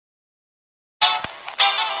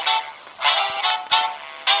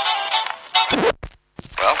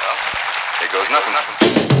Welkom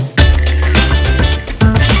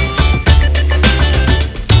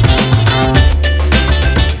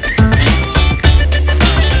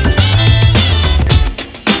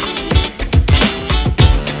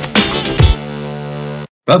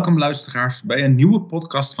luisteraars bij een nieuwe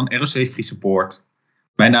podcast van ROC Friese Poort.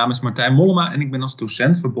 Mijn naam is Martijn Mollema en ik ben als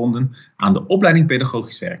docent verbonden aan de opleiding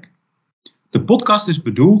Pedagogisch Werk. De podcast is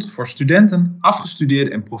bedoeld voor studenten,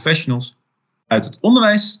 afgestudeerden en professionals uit het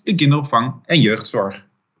onderwijs, de kinderopvang en jeugdzorg.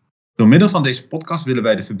 Door middel van deze podcast willen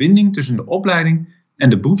wij de verbinding tussen de opleiding en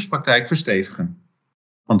de beroepspraktijk verstevigen.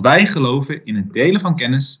 Want wij geloven in het delen van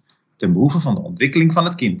kennis ten behoeve van de ontwikkeling van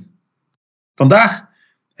het kind. Vandaag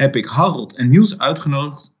heb ik Harold en Niels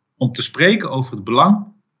uitgenodigd om te spreken over het belang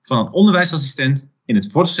van een onderwijsassistent in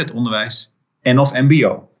het voortgezet onderwijs en of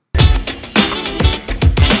mbo.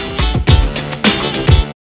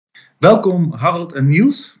 Welkom Harold en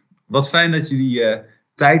Niels. Wat fijn dat jullie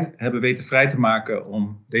tijd hebben weten vrij te maken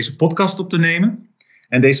om deze podcast op te nemen.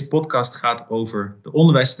 En deze podcast gaat over de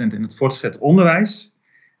onderwijsassistent in het voortgezet onderwijs.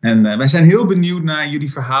 En wij zijn heel benieuwd naar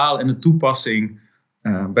jullie verhaal en de toepassing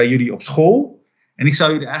bij jullie op school. En ik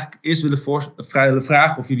zou jullie eigenlijk eerst willen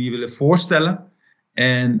vragen of jullie je willen voorstellen.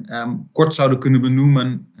 En kort zouden kunnen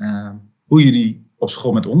benoemen hoe jullie op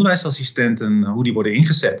school met onderwijsassistenten, hoe die worden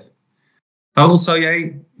ingezet. Harold, zou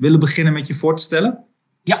jij willen beginnen met je voor te stellen?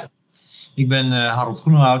 Ja, ik ben Harold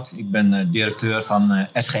Groenewoud. Ik ben directeur van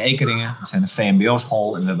SG Eekeringe. We zijn een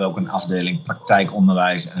VMBO-school en we hebben ook een afdeling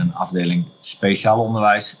praktijkonderwijs en een afdeling speciaal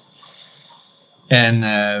onderwijs. En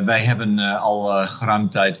wij hebben al geruime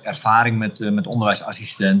tijd ervaring met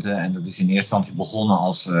onderwijsassistenten. En dat is in eerste instantie begonnen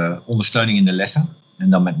als ondersteuning in de lessen. En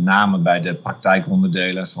dan met name bij de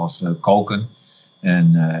praktijkonderdelen zoals koken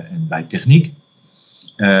en bij techniek.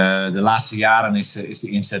 De laatste jaren is de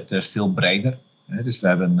inzet veel breder. Dus we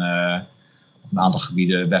hebben op een aantal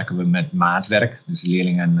gebieden werken we met maatwerk. Dus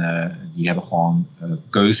leerlingen die hebben gewoon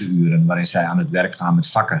keuzeuren waarin zij aan het werk gaan met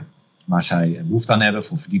vakken waar zij behoefte aan hebben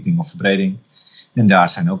voor verdieping of verbreding. En daar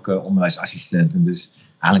zijn ook onderwijsassistenten. Dus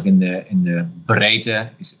eigenlijk in de breedte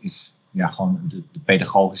is ja, gewoon de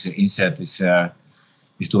pedagogische inzet is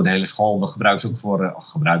door de hele school. We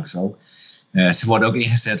gebruiken ze ook ze worden ook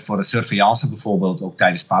ingezet voor de surveillance bijvoorbeeld, ook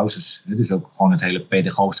tijdens pauzes. Dus ook gewoon het hele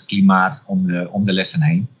pedagogische klimaat om de lessen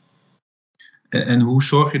heen. En hoe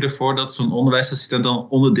zorg je ervoor dat zo'n onderwijsassistent dan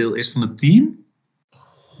onderdeel is van het team?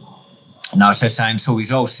 Nou, zij zijn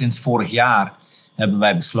sowieso sinds vorig jaar hebben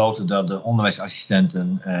wij besloten dat de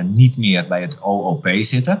onderwijsassistenten niet meer bij het OOP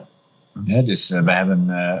zitten. Dus we hebben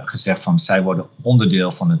gezegd van zij worden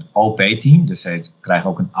onderdeel van het OP-team. Dus zij krijgen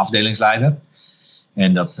ook een afdelingsleider.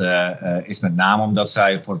 En dat is met name omdat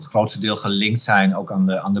zij voor het grootste deel gelinkt zijn ook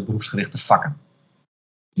aan de beroepsgerichte vakken.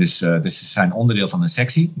 Dus ze zijn onderdeel van een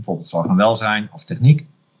sectie, bijvoorbeeld zorg en welzijn of techniek.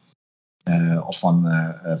 Of van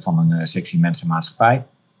een sectie mensen en maatschappij.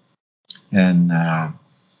 En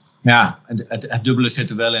ja, het dubbele zit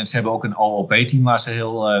er wel in. Ze hebben ook een OOP-team waar ze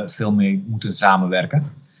heel veel mee moeten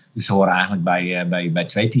samenwerken. Dus ze horen eigenlijk bij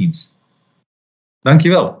twee teams.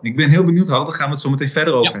 Dankjewel. Ik ben heel benieuwd, Harold. Daar gaan we het zo meteen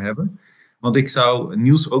verder over hebben. Want ik zou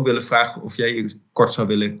Niels ook willen vragen of jij je kort zou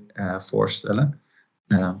willen voorstellen.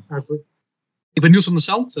 Ik ben Niels van der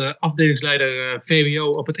Zandt, afdelingsleider VWO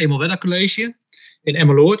op het Emelwerda College in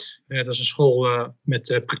Emmeloord. Dat is een school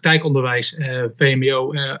met praktijkonderwijs,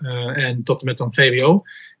 VMBO en tot en met dan VWO,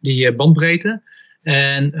 die bandbreedte.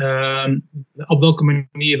 En op welke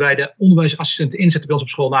manier wij de onderwijsassistenten inzetten bij ons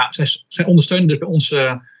op school. Nou, zij ondersteunen dus bij ons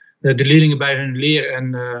de leerlingen bij hun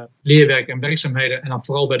leerwerk en werkzaamheden. En dan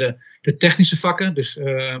vooral bij de technische vakken. Dus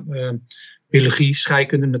biologie,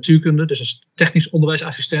 scheikunde, natuurkunde. Dus als technisch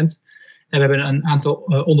onderwijsassistent. En we hebben een aantal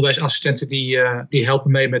onderwijsassistenten die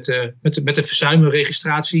helpen mee met de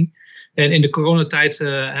verzuimregistratie. En in de coronatijd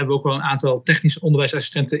hebben we ook wel een aantal technische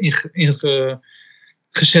onderwijsassistenten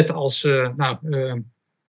ingezet als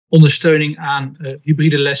ondersteuning aan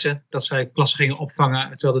hybride lessen. Dat zij klassen gingen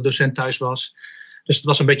opvangen terwijl de docent thuis was. Dus het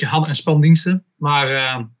was een beetje hand- en spandiensten. Maar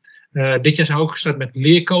dit jaar zijn we ook gestart met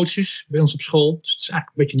leercoaches bij ons op school. Dus het is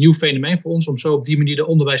eigenlijk een beetje een nieuw fenomeen voor ons om zo op die manier de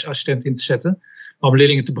onderwijsassistent in te zetten. Om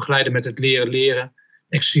leerlingen te begeleiden met het leren,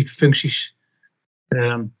 exclusieve functies.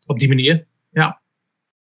 Op die manier, ja.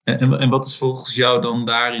 En wat is volgens jou dan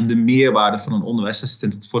daarin de meerwaarde van een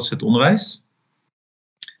onderwijsassistent in het voortgezet onderwijs?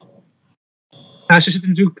 Nou, ze zitten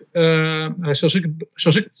natuurlijk,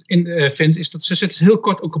 zoals ik het vind, is dat ze zitten heel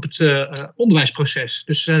kort ook op het onderwijsproces.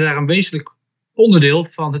 Dus ze zijn daar een wezenlijk onderdeel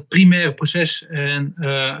van het primaire proces. En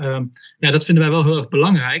dat vinden wij wel heel erg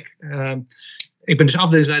belangrijk. Ik ben dus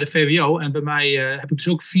afdelingsleider VWO en bij mij heb ik dus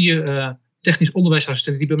ook 4 technisch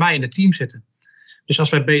onderwijsassistenten die bij mij in het team zitten. Dus als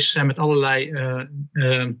wij bezig zijn met allerlei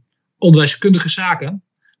onderwijskundige zaken,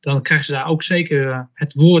 dan krijgen ze daar ook zeker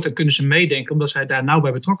het woord en kunnen ze meedenken, omdat zij daar nauw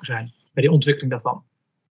bij betrokken zijn, bij die ontwikkeling daarvan.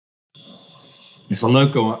 Het is wel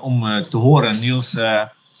leuk om te horen, Niels,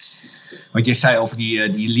 wat je zei over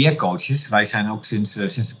die leercoaches. Wij zijn ook sinds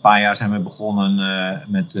een paar jaar zijn we begonnen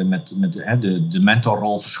met de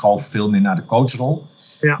mentorrol verschoven veel meer naar de coachrol.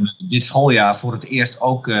 Ja. Dit schooljaar voor het eerst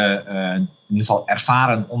ook in ieder geval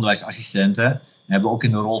ervaren onderwijsassistenten hebben we ook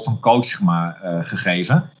in de rol van coach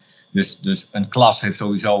gegeven. Dus een klas heeft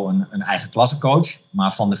sowieso een eigen klassencoach.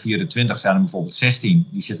 Maar van de 24 zijn er bijvoorbeeld 16.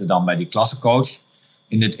 Die zitten dan bij die klassencoach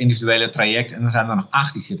in het individuele traject. En dan zijn er nog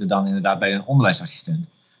 8 die zitten dan inderdaad bij een onderwijsassistent.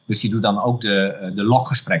 Dus die doet dan ook de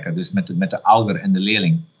loggesprekken. Dus met de ouder en de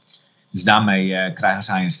leerling. Dus daarmee krijgen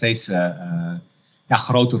zij een steeds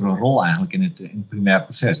grotere rol eigenlijk in het primair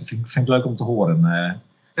proces. Dat vind ik leuk om te horen.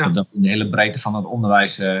 Dat in de hele breedte van het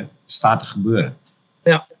onderwijs staat te gebeuren.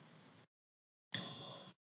 Ja.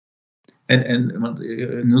 Want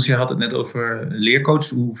Niels, je had het net over leercoach.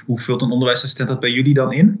 Hoe vult een onderwijsassistent dat bij jullie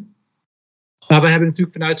dan in? Nou, we hebben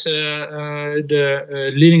natuurlijk vanuit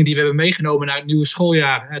de leerlingen die we hebben meegenomen naar het nieuwe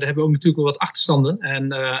schooljaar, daar hebben we ook natuurlijk wel wat achterstanden. En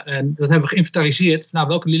dat hebben we geïnventariseerd. Nou,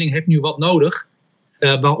 welke leerling heeft nu wat nodig?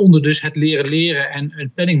 Waaronder dus het leren en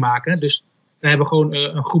een planning maken. Dus we hebben gewoon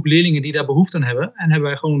een groep leerlingen die daar behoefte aan hebben. En hebben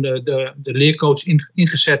wij gewoon de leercoach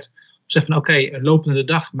ingezet. Zeggen van oké, lopende de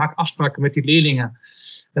dag, maak afspraken met die leerlingen.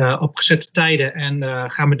 Op gezette tijden en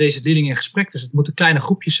ga met deze leerlingen in gesprek. Dus het moeten kleine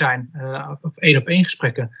groepjes zijn, of 1-op-1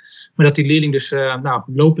 gesprekken. Maar dat die leerling dus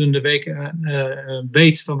lopende week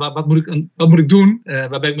weet van wat moet ik doen,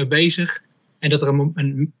 waar ben ik mee bezig. En dat er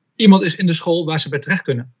iemand is in de school waar ze bij terecht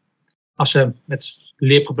kunnen. Als ze met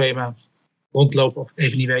leerproblemen rondlopen of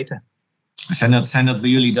even niet weten. Zijn dat bij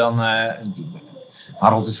jullie dan,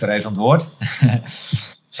 Harold is weer even aan het woord.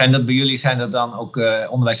 Zijn dat dan ook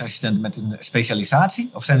onderwijsassistenten met een specialisatie?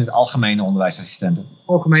 Of zijn dit algemene onderwijsassistenten?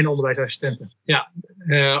 Algemene onderwijsassistenten, ja.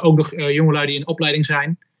 Ook nog jongelui die in opleiding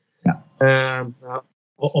zijn. Ja.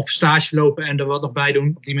 Of stage lopen en er wat nog bij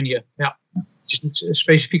doen op die manier. Ja. Het is niet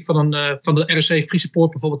specifiek van de RSC Friese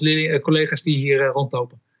Poort bijvoorbeeld collega's die hier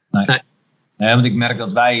rondlopen. Nee, want ik merk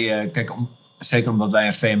dat wij, zeker omdat wij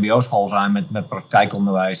een VMBO-school zijn met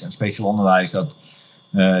praktijkonderwijs en speciaal onderwijs, dat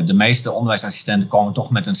de meeste onderwijsassistenten komen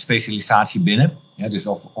toch met een specialisatie binnen. Ja, dus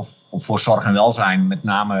of voor zorg en welzijn, met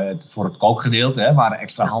name voor het kookgedeelte, waar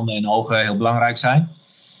extra handen en ogen heel belangrijk zijn.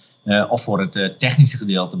 Of voor het technische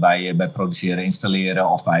gedeelte bij produceren, installeren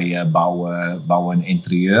of bij bouwen en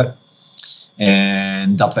interieur.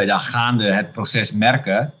 En dat wij dan gaande het proces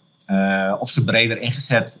merken of ze breder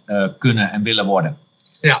ingezet kunnen en willen worden.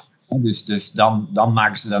 Ja. Dus dan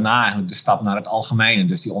maken ze daarna eigenlijk de stap naar het algemene.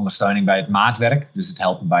 Dus die ondersteuning bij het maatwerk. Dus het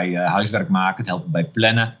helpen bij huiswerk maken, het helpen bij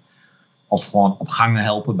plannen. Of gewoon op gang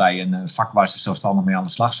helpen bij een vak waar ze zelfstandig mee aan de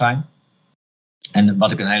slag zijn. En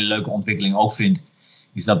wat ik een hele leuke ontwikkeling ook vind,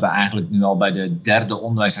 is dat we eigenlijk nu al bij de derde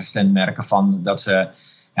onderwijsassistent merken van dat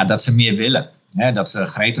ze meer willen. Hè, dat ze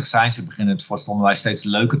gretig zijn, ze beginnen het voortgezet steeds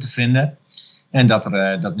leuker te vinden. En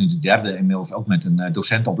dat nu de derde inmiddels ook met een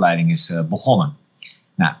docentopleiding is begonnen.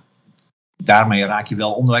 Nou, daarmee raak je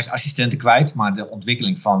wel onderwijsassistenten kwijt, maar de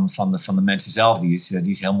ontwikkeling van de mensen zelf die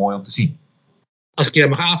is heel mooi om te zien. Als ik je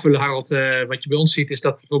mag aanvullen, Harold, wat je bij ons ziet is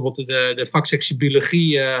dat bijvoorbeeld de vaksectie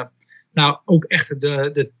biologie ook echt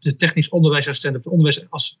de technisch onderwijsassistenten, het onderwijs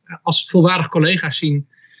als volwaardig collega's zien.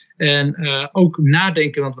 En ook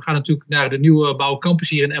nadenken, want we gaan natuurlijk naar de nieuwe bouwcampus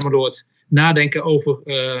hier in Emmeloord, nadenken over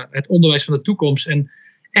het onderwijs van de toekomst. En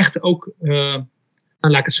echt ook,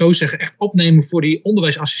 laat ik het zo zeggen, echt opnemen voor die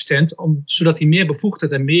onderwijsassistent, zodat hij meer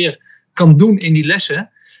bevoegdheid en meer kan doen in die lessen.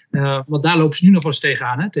 Want daar lopen ze nu nog wel eens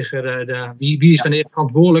tegenaan. Hè? Tegen wie is wanneer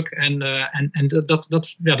verantwoordelijk. En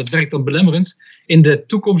dat werkt dan belemmerend in de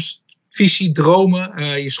toekomstvisie, dromen,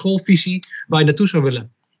 je schoolvisie, waar je naartoe zou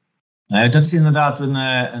willen. Dat is inderdaad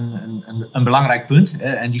een belangrijk punt.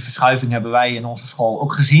 En die verschuiving hebben wij in onze school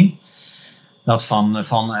ook gezien. Dat van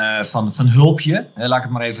hulpje, laat ik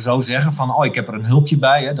het maar even zo zeggen. Van ik heb er een hulpje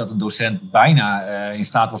bij. Hè, dat een docent bijna in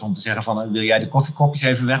staat was om te zeggen van wil jij de koffiekopjes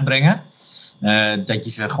even wegbrengen? Dat je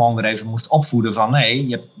ze gewoon weer even moest opvoeden van nee,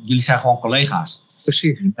 jullie zijn gewoon collega's.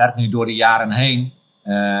 Precies. Je merkt nu door de jaren heen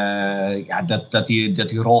dat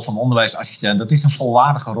die rol van onderwijsassistent, dat is een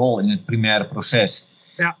volwaardige rol in het primaire proces.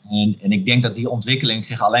 Ja. En ik denk dat die ontwikkeling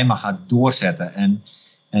zich alleen maar gaat doorzetten.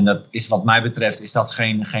 En dat is wat mij betreft is dat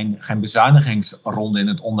geen bezuinigingsronde in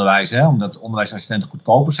het onderwijs. Hè, omdat onderwijsassistenten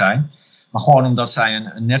goedkoper zijn. Maar gewoon omdat zij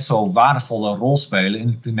een net zo waardevolle rol spelen in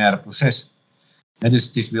het primaire proces. Dus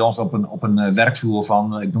het is bij ons op een werkvloer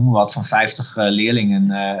van, ik noem maar wat, van 50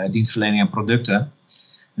 leerlingen, dienstverlening en producten.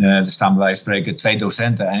 Er staan bij wijze van spreken 2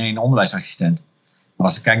 docenten en 1 onderwijsassistent. Maar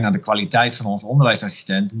als ik kijk naar de kwaliteit van onze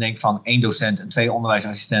onderwijsassistent, dan denk ik van 1 docent en 2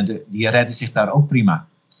 onderwijsassistenten, die redden zich daar ook prima.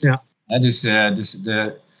 Ja.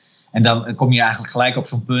 En dan kom je eigenlijk gelijk op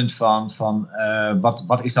zo'n punt van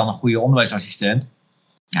wat is dan een goede onderwijsassistent?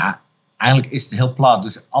 Ja, eigenlijk is het heel plat.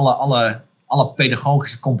 Dus alle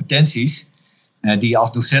pedagogische competenties die je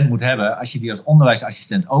als docent moet hebben, als je die als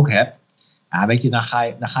onderwijsassistent ook hebt, ja, weet je, dan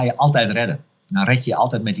ga je altijd redden. Dan red je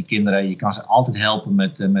altijd met die kinderen. Je kan ze altijd helpen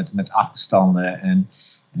met achterstanden.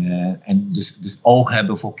 En dus oog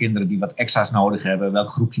hebben voor kinderen die wat extra's nodig hebben. Welk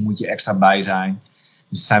groepje moet je extra bij zijn?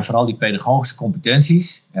 Dus het zijn vooral die pedagogische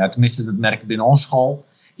competenties. Ja, tenminste, dat merk ik binnen onze school.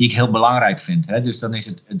 Die ik heel belangrijk vind. Hè. Dus dan is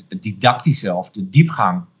het didactische of de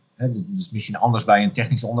diepgang. Hè. Dus misschien anders bij een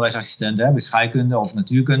technische onderwijsassistent. Hè, bij scheikunde of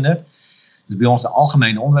natuurkunde. Dus bij ons de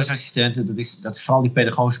algemene onderwijsassistenten. Dat is vooral die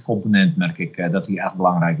pedagogische component, merk ik. Dat die erg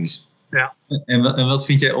belangrijk is. Ja. En wat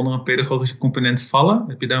vind jij onder een pedagogische component vallen?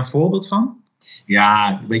 Heb je daar een voorbeeld van?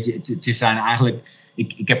 Ja, weet je, het zijn eigenlijk...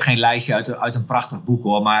 Ik heb geen lijstje uit een prachtig boek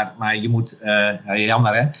hoor, maar je moet...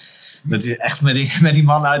 jammer hè? Dat is echt met die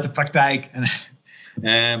mannen uit de praktijk.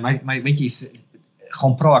 Maar weet je,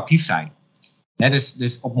 gewoon proactief zijn. Hè,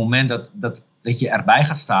 dus op het moment dat je erbij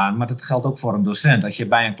gaat staan, maar dat geldt ook voor een docent. Als je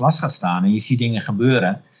bij een klas gaat staan en je ziet dingen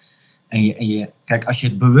gebeuren... Kijk, als je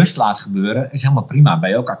het bewust laat gebeuren, is helemaal prima. Ben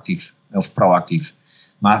je ook actief of proactief.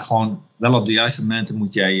 Maar gewoon wel op de juiste momenten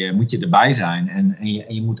moet je erbij zijn. En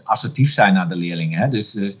je moet assertief zijn naar de leerlingen. Hè?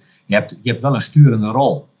 Dus je hebt wel een sturende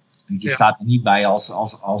rol. Je staat er niet bij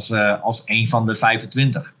als een van de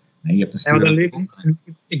 25. Nee, je hebt een sturende rol.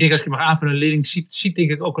 Ik denk als ik je mag aanvullen, een leerling ziet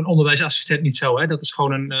denk ik ook een onderwijsassistent niet zo. Hè? Dat is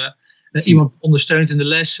gewoon iemand ondersteunt in de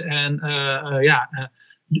les. En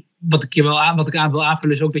wat ik aan wil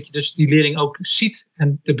aanvullen is ook dat je dus die leerling ook ziet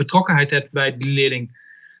en de betrokkenheid hebt bij die leerling.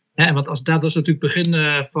 Want dat is natuurlijk het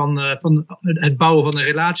begin van het bouwen van een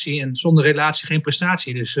relatie en zonder relatie geen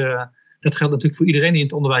prestatie. Dus dat geldt natuurlijk voor iedereen die in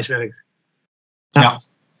het onderwijs werkt. Ja.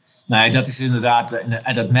 Nee, dat is inderdaad,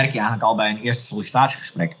 en dat merk je eigenlijk al bij een eerste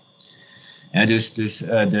sollicitatiegesprek. Dus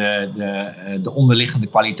de onderliggende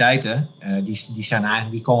kwaliteiten,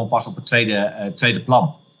 die komen pas op het tweede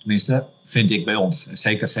plan. Tenminste, vind ik bij ons.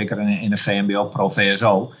 Zeker in een VMBO,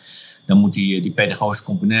 pro-VSO. Dan moet die pedagogische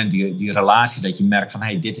component, die relatie, dat je merkt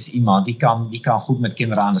van... dit is iemand, die kan goed met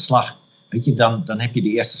kinderen aan de slag. Weet je, dan heb je de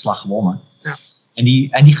eerste slag gewonnen. Ja.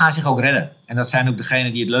 En die gaan zich ook redden. En dat zijn ook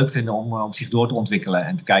degenen die het leuk vinden om zich door te ontwikkelen.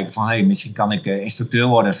 En te kijken van, misschien kan ik instructeur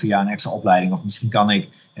worden via een extra opleiding. Of misschien kan ik...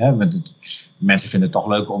 mensen vinden het toch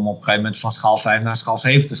leuk om op een gegeven moment van schaal 5 naar schaal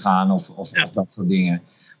 7 te gaan. Of dat soort dingen.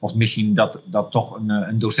 Of misschien dat toch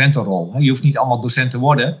een docentenrol. Je hoeft niet allemaal docent te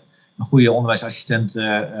worden. Een goede onderwijsassistent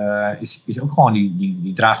is ook gewoon,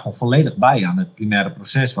 die draagt gewoon volledig bij aan het primaire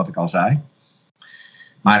proces, wat ik al zei.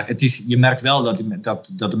 Maar je merkt wel dat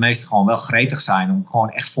de meesten gewoon wel gretig zijn om gewoon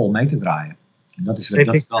echt vol mee te draaien. En dat is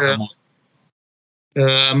wel heel mooi.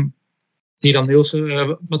 Die dan Niels,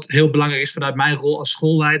 wat heel belangrijk is vanuit mijn rol als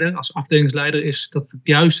schoolleider, als afdelingsleider, is dat ik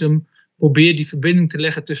juist probeer die verbinding te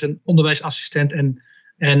leggen tussen onderwijsassistent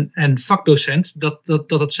en vakdocent. Dat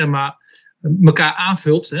het zeg maar elkaar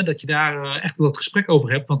aanvult, hè, dat je daar echt wel het gesprek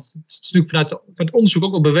over hebt. Want het is natuurlijk vanuit het onderzoek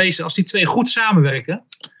ook wel bewezen, als die twee goed samenwerken,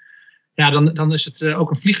 ja, dan is het ook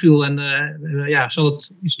een vliegwiel en zal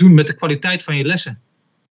het iets doen met de kwaliteit van je lessen.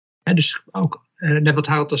 Hè, dus ook, net wat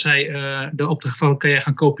Harold al zei, de opdracht van kan je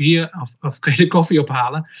gaan kopiëren of kan je de koffie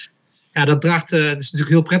ophalen. Ja, dat draagt, het is natuurlijk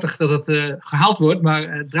heel prettig dat het gehaald wordt,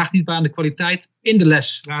 maar het draagt niet bij aan de kwaliteit in de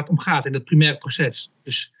les waar het om gaat, in het primaire proces.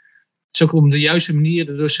 Dus het is ook om de juiste manier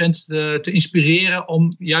de docent te inspireren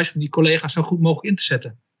om juist die collega's zo goed mogelijk in te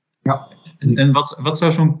zetten. Ja. En wat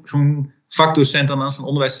zou zo'n vakdocent dan aan zijn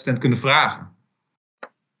onderwijsassistent kunnen vragen?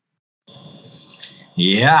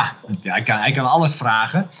 Ja, hij kan alles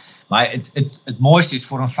vragen. Maar het mooiste is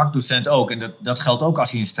voor een vakdocent ook, en dat geldt ook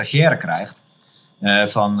als hij een stagiaire krijgt,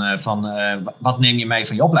 wat neem je mee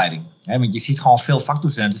van je opleiding? Want je ziet gewoon veel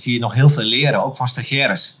vakdocenten, zie je nog heel veel leren, ook van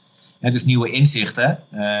stagiaires. Dus nieuwe inzichten,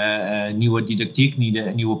 nieuwe didactiek,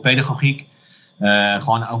 nieuwe pedagogiek.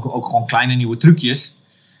 Ook gewoon kleine nieuwe trucjes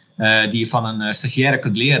die je van een stagiaire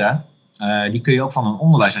kunt leren. Die kun je ook van een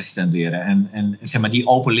onderwijsassistent leren. En zeg maar, die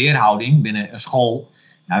open leerhouding binnen een school,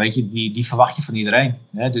 weet je, die verwacht je van iedereen.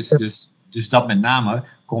 Dus dat met name,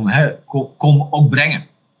 kom ook brengen.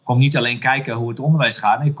 Kom niet alleen kijken hoe het onderwijs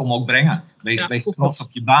gaat, nee, kom ook brengen. Wees trots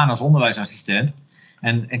op je baan als onderwijsassistent.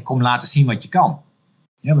 En kom laten zien wat je kan.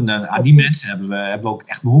 Ja, aan die mensen hebben we ook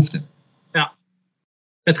echt behoefte. Ja,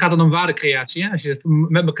 het gaat dan om waardecreatie. Hè? Als je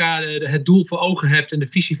met elkaar het doel voor ogen hebt en de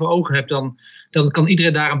visie voor ogen hebt, dan kan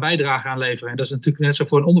iedereen daar een bijdrage aan leveren. En dat is natuurlijk net zo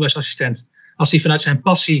voor een onderwijsassistent. Als hij vanuit zijn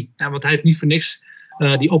passie, want hij heeft niet voor niks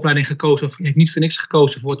die opleiding gekozen of heeft niet voor niks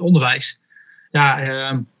gekozen voor het onderwijs.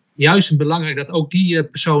 Juist belangrijk dat ook die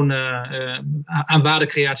persoon aan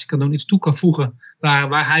waardecreatie kan doen, iets toe kan voegen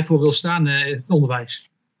waar hij voor wil staan in het onderwijs.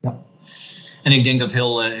 Ja. En ik denk dat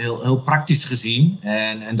heel praktisch gezien,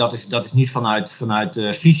 en dat is niet vanuit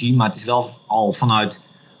visie, maar het is wel al vanuit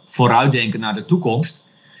vooruitdenken naar de toekomst.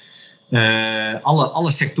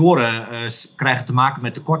 Alle sectoren krijgen te maken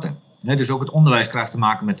met tekorten. Dus ook het onderwijs krijgt te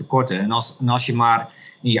maken met tekorten. En als je maar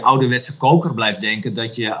in je ouderwetse koker blijft denken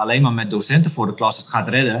dat je alleen maar met docenten voor de klas het gaat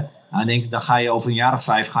redden, dan ga je over een jaar of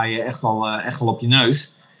 5 echt wel op je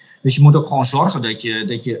neus. Dus je moet ook gewoon zorgen dat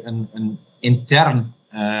je een intern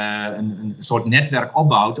een soort netwerk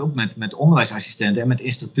opbouwt, ook met onderwijsassistenten en met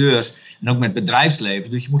instructeurs en ook met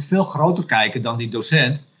bedrijfsleven. Dus je moet veel groter kijken dan die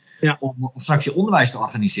docent om straks je onderwijs te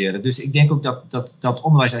organiseren. Dus ik denk ook dat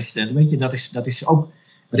onderwijsassistenten, weet je, dat is ook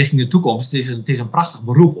richting de toekomst. Het is een prachtig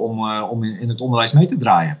beroep om in het onderwijs mee te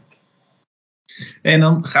draaien. En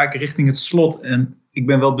dan ga ik richting het slot. En ik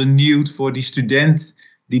ben wel benieuwd voor die student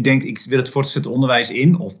die denkt, ik wil het voortgezet onderwijs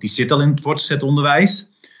in. Of die zit al in het voortgezet onderwijs.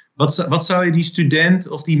 Wat zou je die student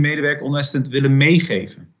of die medewerker onderwijsassistent willen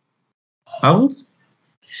meegeven? Harold?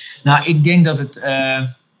 Nou, ik denk dat het...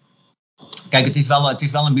 Kijk, het is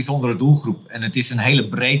wel een bijzondere doelgroep. En het is een hele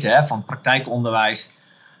breedte, van praktijkonderwijs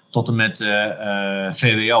tot en met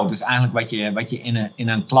VWO. Dus eigenlijk wat je in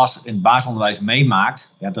een klas in het basisonderwijs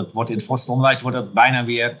meemaakt, dat wordt in het voortgezet onderwijs wordt dat bijna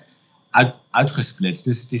weer uitgesplitst.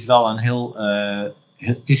 Dus het is wel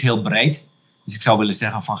het is heel breed. Dus ik zou willen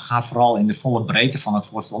zeggen van ga vooral in de volle breedte van het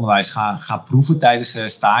voortgezet onderwijs ga proeven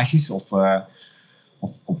tijdens stages of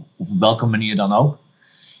op welke manier dan ook.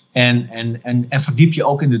 En verdiep je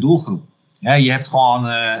ook in de doelgroep. Ja, je hebt gewoon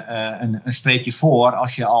een streepje voor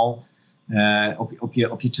als je al op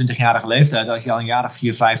je 20-jarige leeftijd, als je al een jaar of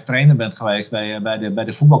 4, 5 trainer bent geweest bij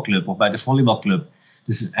de voetbalclub of bij de volleybalclub.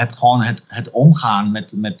 Dus het omgaan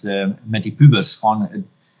met die pubers. Gewoon,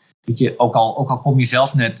 weet je, ook al kom je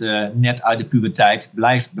zelf net uit de puberteit,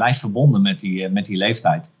 blijf verbonden met die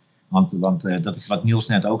leeftijd. Want dat is wat Niels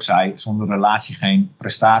net ook zei, zonder relatie geen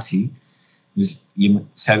prestatie. Dus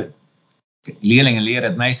leerlingen leren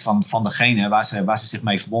het meest van degene waar ze zich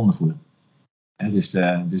mee verbonden voelen.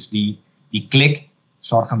 Dus die klik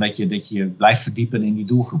zorgen dat je blijft verdiepen in die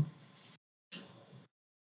doelgroep.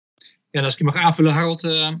 Ja, en als ik je mag aanvullen, Harold,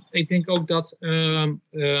 ik denk ook dat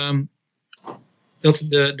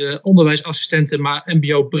de onderwijsassistenten, maar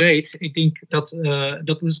mbo breed, ik denk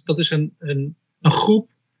dat is een groep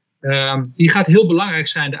die gaat heel belangrijk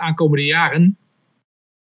zijn de aankomende jaren.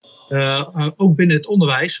 Ook binnen het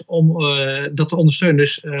onderwijs, om dat te ondersteunen.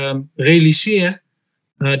 Dus realiseer,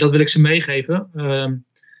 dat wil ik ze meegeven,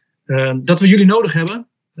 dat we jullie nodig hebben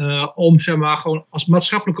om, zeg maar, gewoon als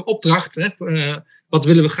maatschappelijke opdracht, wat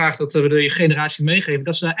willen we graag dat we de generatie meegeven,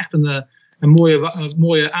 dat ze daar echt een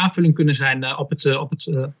mooie aanvulling kunnen zijn op het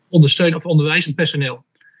ondersteunen of onderwijzend personeel.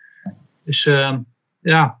 Dus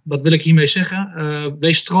wat wil ik hiermee zeggen?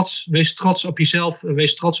 Wees trots op jezelf,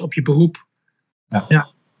 wees trots op je beroep. Ja.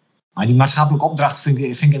 Maar die maatschappelijke opdracht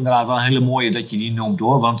vind ik inderdaad wel een hele mooie dat je die noemt,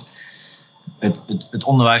 hoor. Want het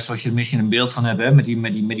onderwijs, zoals je er misschien een beeld van hebt,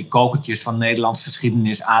 met die kokertjes van Nederlandse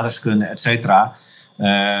geschiedenis, aardrijkskunde, et cetera.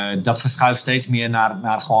 Dat verschuift steeds meer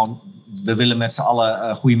naar gewoon, we willen met z'n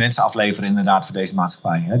allen goede mensen afleveren inderdaad voor deze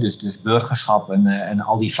maatschappij. Hè? Dus burgerschap en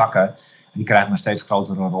al die vakken, die krijgen een steeds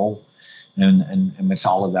grotere rol. En met z'n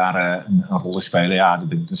allen daar een rol in spelen, daar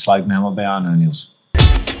sluit ik me helemaal bij aan, Niels.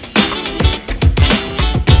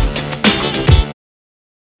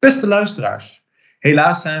 Beste luisteraars,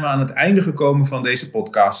 helaas zijn we aan het einde gekomen van deze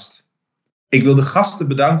podcast. Ik wil de gasten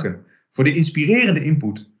bedanken voor de inspirerende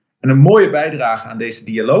input en een mooie bijdrage aan deze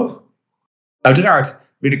dialoog. Uiteraard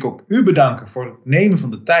wil ik ook u bedanken voor het nemen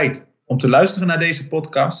van de tijd om te luisteren naar deze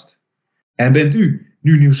podcast. En bent u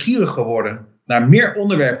nu nieuwsgierig geworden naar meer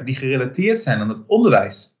onderwerpen die gerelateerd zijn aan het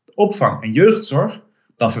onderwijs, de opvang en jeugdzorg,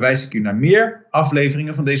 dan verwijs ik u naar meer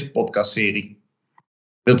afleveringen van deze podcastserie.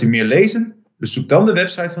 Wilt u meer lezen? Bezoek dan de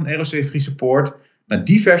website van ROC Friese Poort naar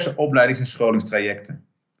diverse opleidings- en scholingstrajecten.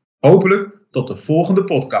 Hopelijk tot de volgende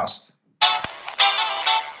podcast.